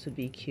wine. This would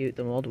be cute.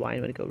 The mulled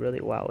wine would go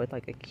really well with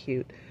like a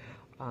cute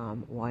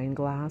wine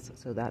glass.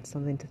 So that's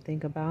something to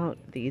think about.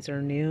 These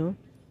are new.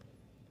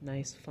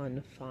 Nice,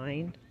 fun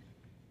find.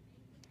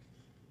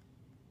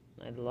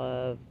 I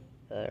love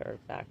their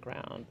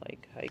background,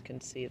 like how you can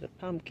see the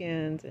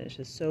pumpkins, and it's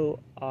just so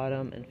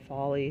autumn and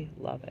fall-y.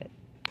 Love it.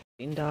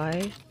 Green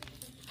dye,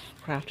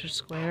 crafter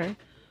square,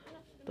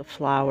 the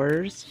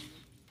flowers.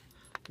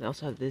 And I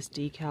also have this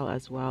decal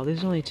as well.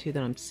 These are only two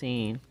that I'm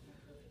seeing,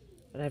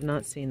 but I've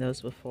not seen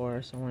those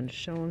before, so I wanted to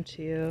show them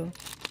to you.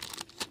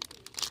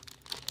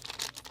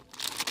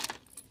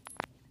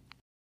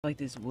 I like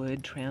these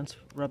wood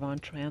rub-on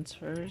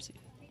transfers.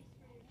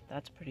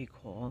 That's pretty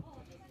cool.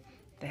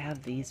 They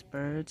have these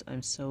birds.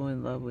 I'm so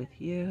in love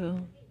with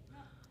you.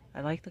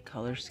 I like the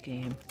color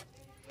scheme.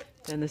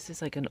 Then this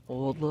is like an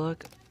old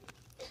look.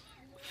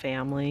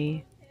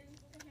 Family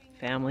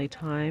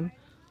time.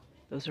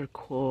 Those are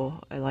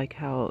cool. I like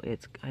how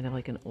it's kind of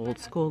like an old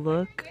school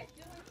look.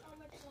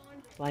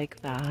 Like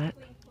that.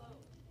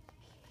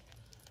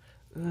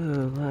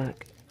 Ooh,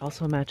 look.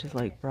 Also matches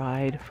like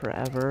Bride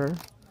Forever.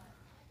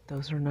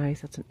 Those are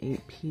nice. That's an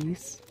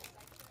 8-piece.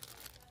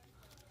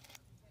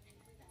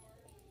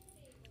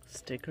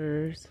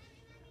 Stickers.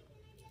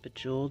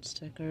 Bejeweled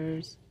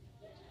stickers.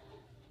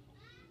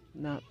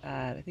 Not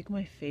bad. I think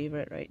my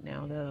favorite right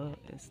now though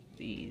is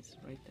these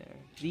right there.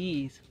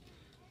 These.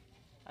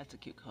 That's a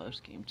cute color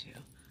scheme too.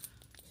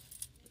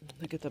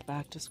 Look at the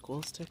back to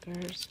school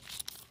stickers.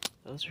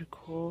 Those are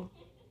cool.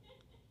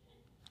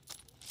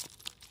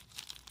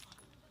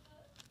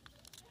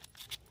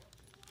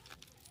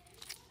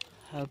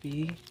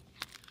 Hubby.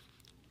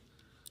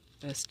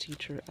 Best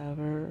teacher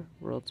ever.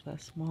 World's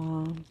best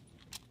mom.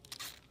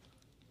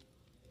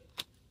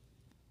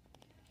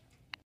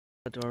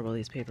 Adorable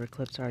these paper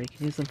clips are. You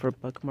can use them for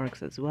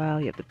bookmarks as well.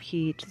 You have the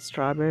peach, the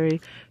strawberry,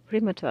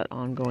 pretty much that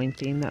ongoing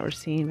theme that we're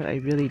seeing, but I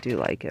really do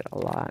like it a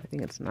lot. I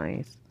think it's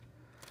nice.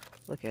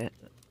 Look at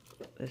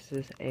this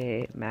is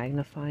a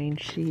magnifying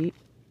sheet.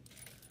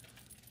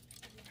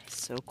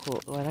 So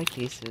cool. Oh, I like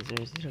these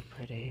scissors. These are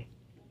pretty.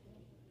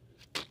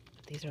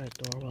 But these are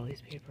adorable,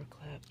 these paper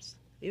clips.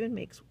 It even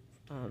makes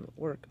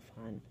work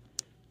fun.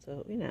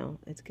 So, you know,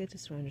 it's good to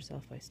surround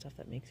yourself by stuff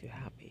that makes you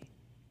happy.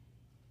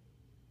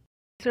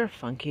 These are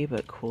funky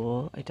but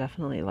cool. I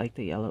definitely like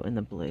the yellow and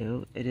the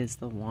blue. It is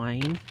the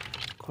wine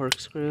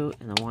corkscrew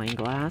and the wine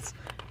glass.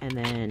 And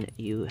then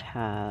you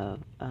have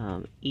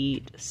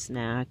eat,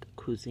 snack,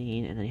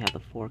 cuisine, and then you have the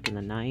fork and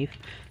the knife.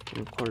 And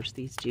of course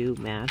these do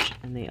match,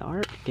 and they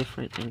are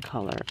different in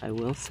color. I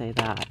will say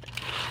that.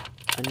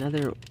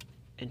 Another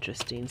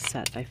interesting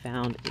set I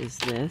found is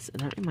this,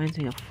 and that reminds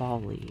me of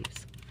fall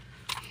leaves.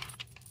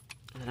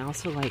 And I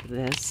also like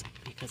this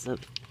because of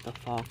the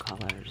fall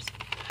colors.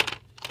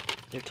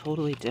 They're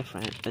totally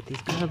different, but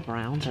these kind of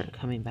browns are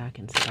coming back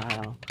in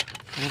style.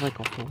 Kind of like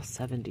a whole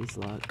 70s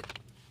look.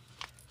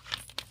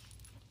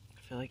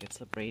 I feel like it's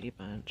the Brady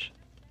Bunch.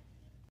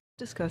 I've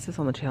discussed this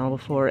on the channel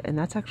before, and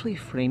that's actually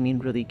framing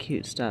really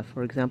cute stuff.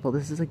 For example,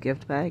 this is a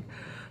gift bag,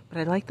 but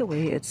I like the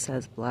way it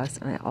says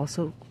blessed, and I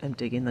also am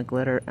digging the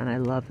glitter, and I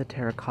love the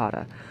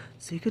terracotta.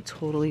 So you could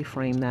totally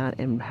frame that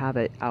and have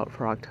it out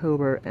for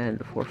October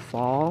and for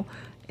fall.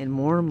 And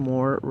more,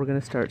 we're going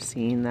to start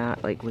seeing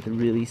that like with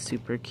really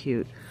super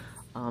cute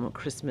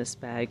Christmas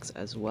bags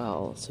as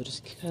well. So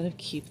just kind of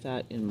keep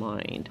that in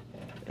mind.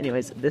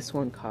 Anyways, this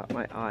one caught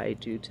my eye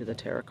due to the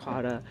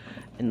terracotta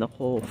and the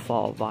whole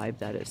fall vibe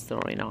that it's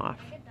throwing off.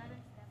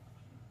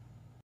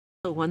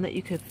 The one that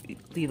you could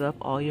leave up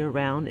all year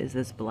round is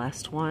this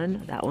blessed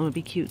one. That one would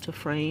be cute to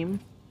frame.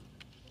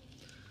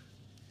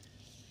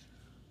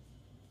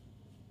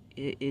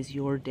 It is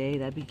your day.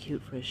 That'd be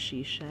cute for a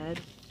she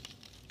shed.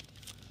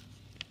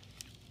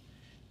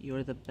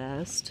 You're the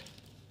best.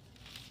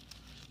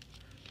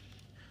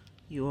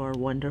 You are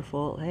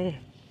wonderful. Hey,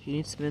 if you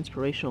need some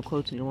inspirational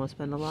quotes and you don't want to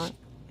spend a lot,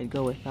 I'd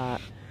go with that.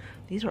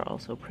 These are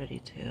also pretty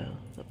too.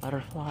 The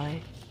butterfly.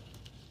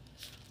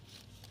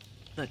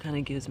 That kind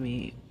of gives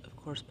me, of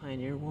course,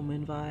 Pioneer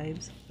Woman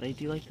vibes. But I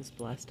do like this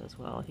blessed as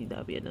well. I think that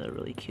would be another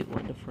really cute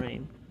one to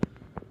frame.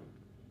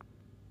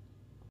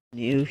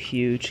 New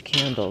huge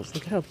candles.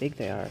 Look at how big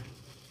they are.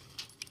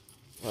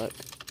 Look.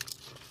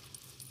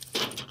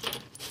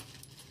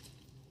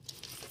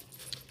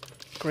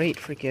 Great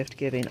for gift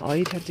giving. All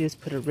you have to do is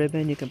put a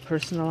ribbon. You can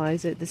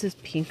personalize it. This is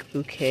pink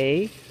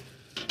bouquet,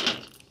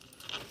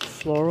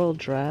 floral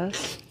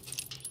dress,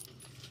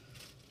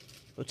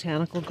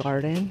 botanical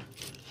garden,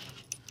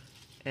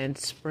 and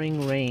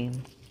spring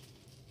rain.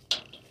 I'm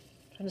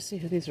trying to see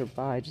who these are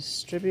by.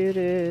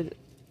 Distributed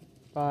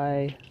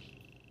by,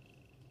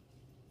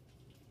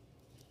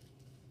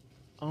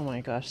 oh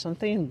my gosh,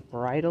 something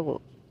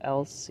Bridal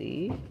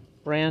LC,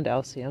 brand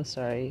LC. I'm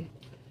sorry.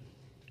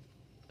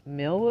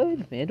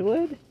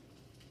 Midwood?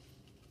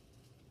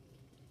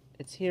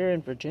 It's here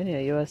in Virginia,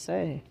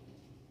 USA.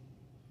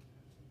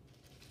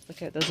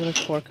 Look at those are the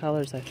 4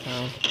 colors I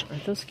found.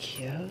 Aren't those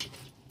cute?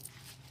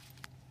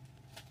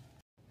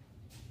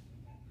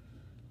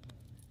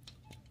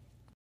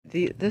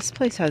 This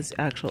place has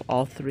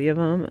all 3 of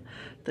them.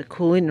 The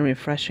cooling and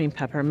refreshing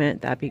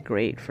peppermint, that'd be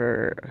great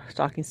for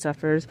stocking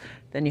stuffers.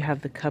 Then you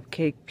have the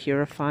cupcake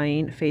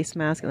purifying face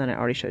mask, and then I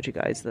already showed you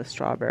guys the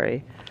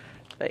strawberry.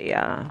 But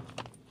yeah.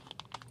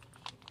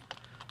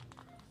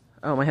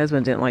 Oh, my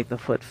husband didn't like the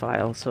foot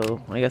file,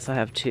 so I guess I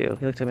have 2.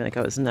 He looked at me like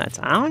I was nuts.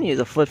 I don't use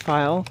a foot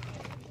file.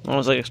 I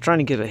was like, I was trying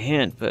to give a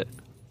hint, but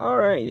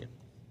alright.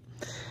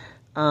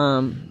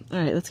 Alright,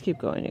 let's keep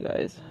going, you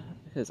guys,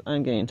 because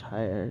I'm getting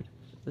tired.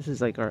 This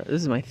is like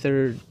this is my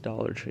 3rd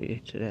Dollar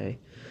Tree today.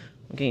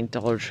 I'm getting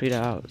Dollar Treed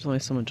out. There's only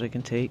so much I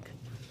can take.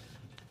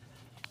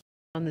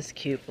 On this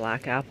cute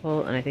black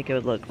apple, and I think it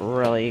would look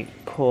really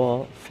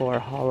cool for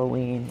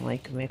Halloween,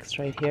 like mixed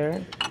right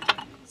here.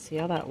 See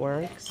how that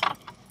works?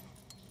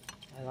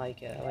 I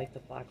like it. I like the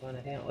black one. I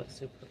think it looks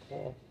super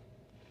cool.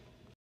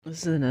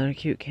 This is another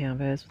cute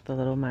canvas with a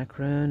little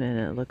macaroon, and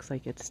it looks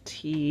like it's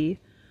tea,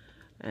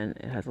 and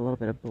it has a little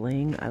bit of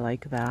bling. I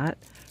like that.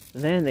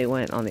 Then they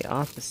went on the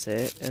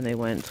opposite, and they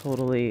went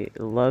totally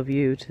love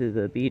you to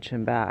the beach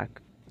and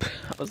back.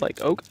 I was like,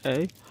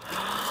 okay.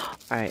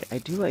 Alright, I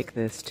do like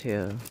this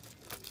too.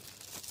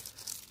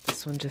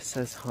 This one just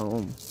says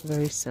home.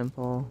 Very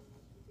simple.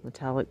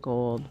 Metallic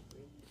gold.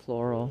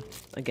 Floral.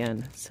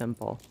 Again,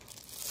 simple.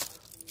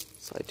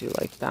 So I do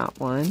like that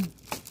one.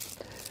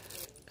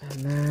 And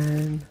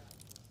then,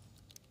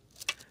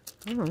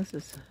 oh, this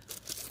is,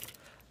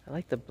 I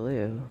like the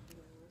blue.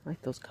 I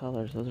like those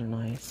colors. Those are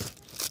nice.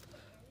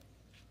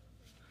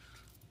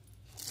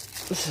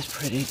 This is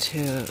pretty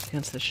too,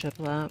 against the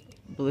shiplap.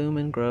 Bloom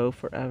and grow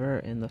forever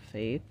in the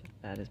faith.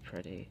 That is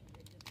pretty.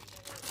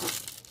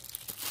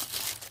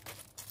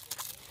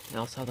 And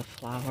also the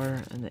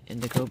flower and the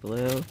indigo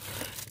blue.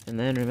 And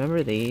then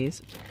remember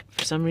these.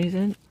 For some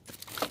reason,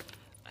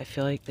 I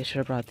feel like they should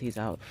have brought these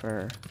out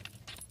for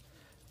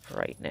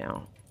right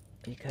now.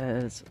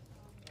 Because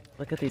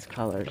look at these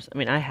colors. I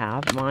mean, I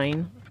have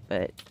mine,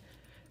 but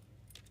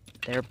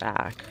they're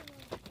back.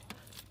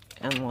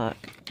 And look.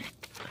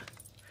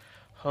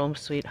 Home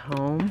Sweet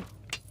Home.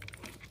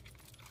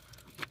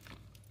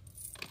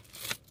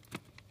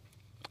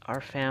 Our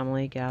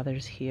family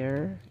gathers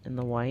here in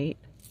the white.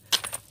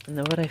 And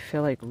then what I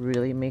feel like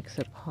really makes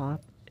it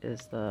pop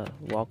is the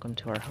welcome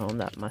to our home,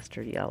 that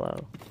mustard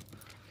yellow.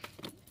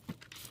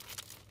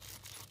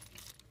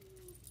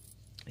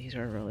 These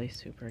are really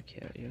super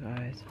cute, you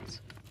guys.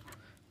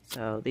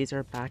 So these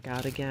are back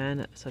out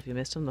again. So if you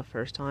missed them the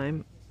first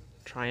time,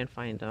 try and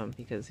find them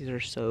because these are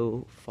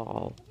so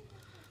fall.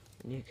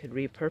 And you could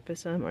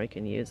repurpose them or you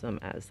can use them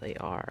as they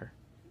are.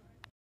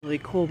 Really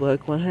cool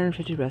book,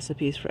 150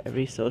 recipes for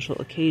every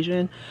social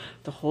occasion.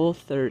 The Whole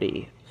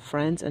 30,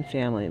 Friends and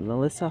Family.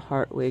 Melissa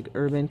Hartwig,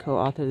 Urban,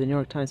 co-author of the New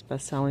York Times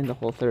best-selling The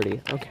Whole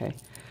 30. Okay,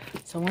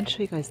 so I want to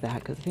show you guys that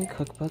because I think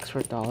cookbooks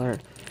for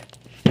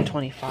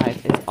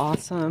 $1.25 is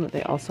awesome.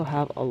 They also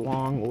have A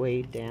Long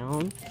Way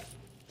Down.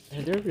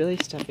 And they're really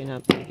stepping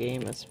up the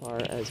game as far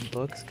as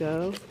books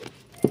go.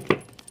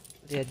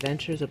 The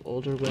Adventures of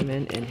Older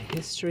Women in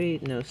History,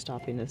 No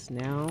Stopping Us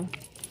Now.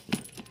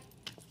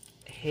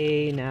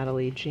 Hey,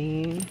 Natalie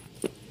Jean.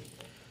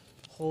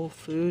 Whole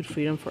Food,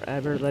 Freedom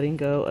Forever, Letting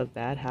Go of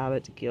Bad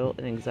Habits, Guilt,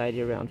 and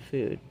Anxiety Around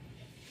Food.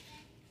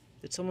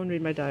 Did someone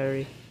read my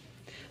diary?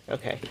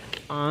 Okay.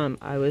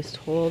 I was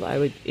told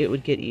it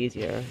would get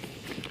easier.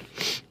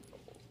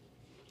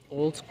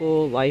 Old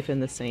School, Life in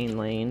the Sane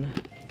Lane.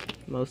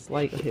 Most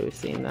likely we've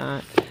seen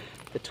that.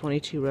 The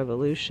 22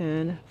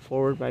 Revolution,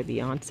 Forward by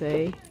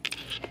Beyonce.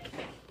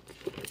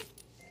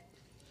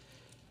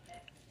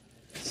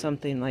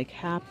 Something Like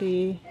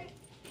Happy.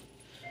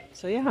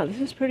 So yeah, this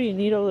is pretty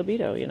neato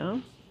libido, you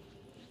know?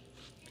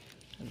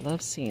 I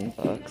love seeing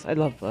books. I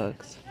love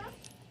books.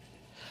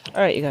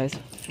 Alright, you guys.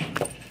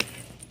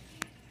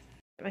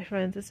 My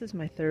friends, this is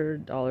my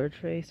 3rd Dollar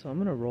Tree, so I'm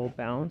going to roll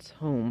bounce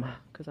home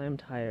because I'm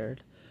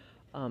tired.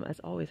 As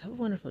always, have a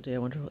wonderful day,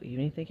 a wonderful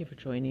evening. Thank you for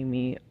joining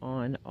me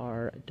on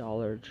our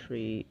Dollar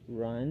Tree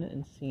run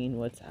and seeing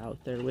what's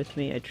out there with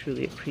me. I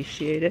truly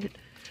appreciate it.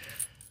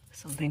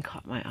 Something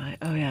caught my eye.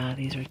 Oh yeah,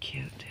 these are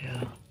cute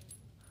too.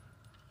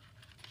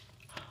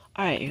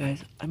 Alright, you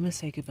guys, I'm going to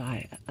say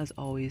goodbye. As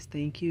always,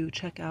 thank you.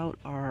 Check out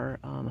our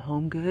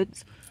Home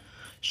Goods.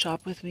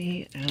 Shop with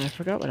me. And I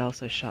forgot what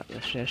else I shot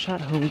yesterday. I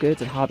shot Home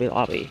Goods and Hobby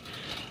Lobby.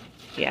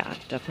 Yeah,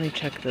 definitely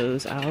check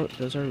those out.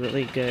 Those are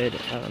really good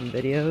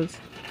videos.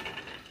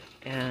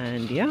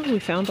 And yeah, we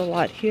found a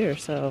lot here,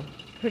 so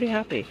pretty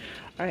happy.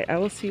 Alright, I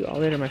will see you all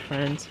later, my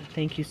friends.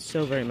 Thank you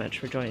so very much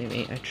for joining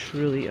me. I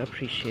truly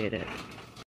appreciate it.